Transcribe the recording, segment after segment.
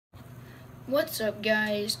What's up,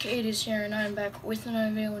 guys? Kate is here and I'm back with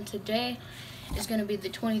another video, and today is going to be the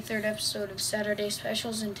 23rd episode of Saturday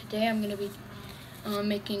Specials, and today I'm going to be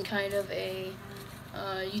making kind of a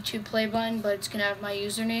YouTube play button, but it's going to have my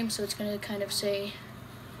username, so it's going to kind of say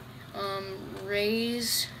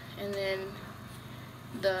Raise and then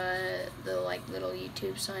the like little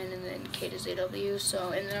YouTube sign and then Kate is AW. So,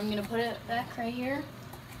 and then I'm going to put it back right here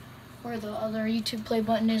where the other YouTube play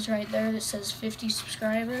button is, right there that says 50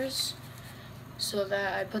 subscribers. So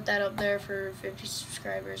that I put that up there for 50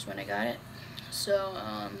 subscribers when I got it. So,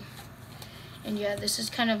 and yeah, this is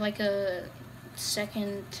kind of like a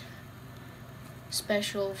second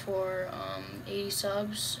special for 80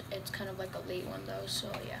 subs. It's kind of like a late one though, so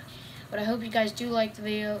yeah. But I hope you guys do like the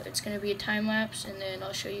video. It's going to be a time lapse, and then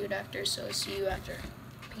I'll show you it after, so see you after.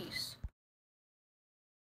 Peace.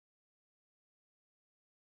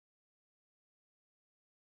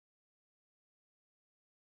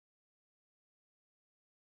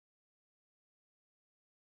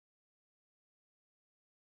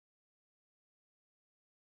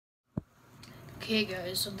 Okay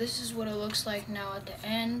guys, so this is what it looks like now at the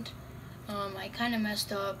end. I kind of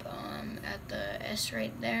messed up at the S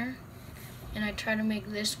right there, and I try to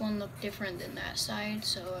make this one look different than that side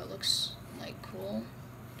so it looks like cool.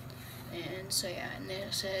 And so yeah, and then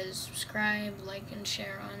it says subscribe, like, and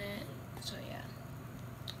share on it. So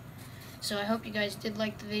yeah, so I hope you guys did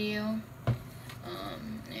like the video,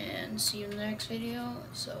 and see you in the next video.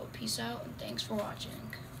 So peace out and thanks for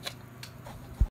watching.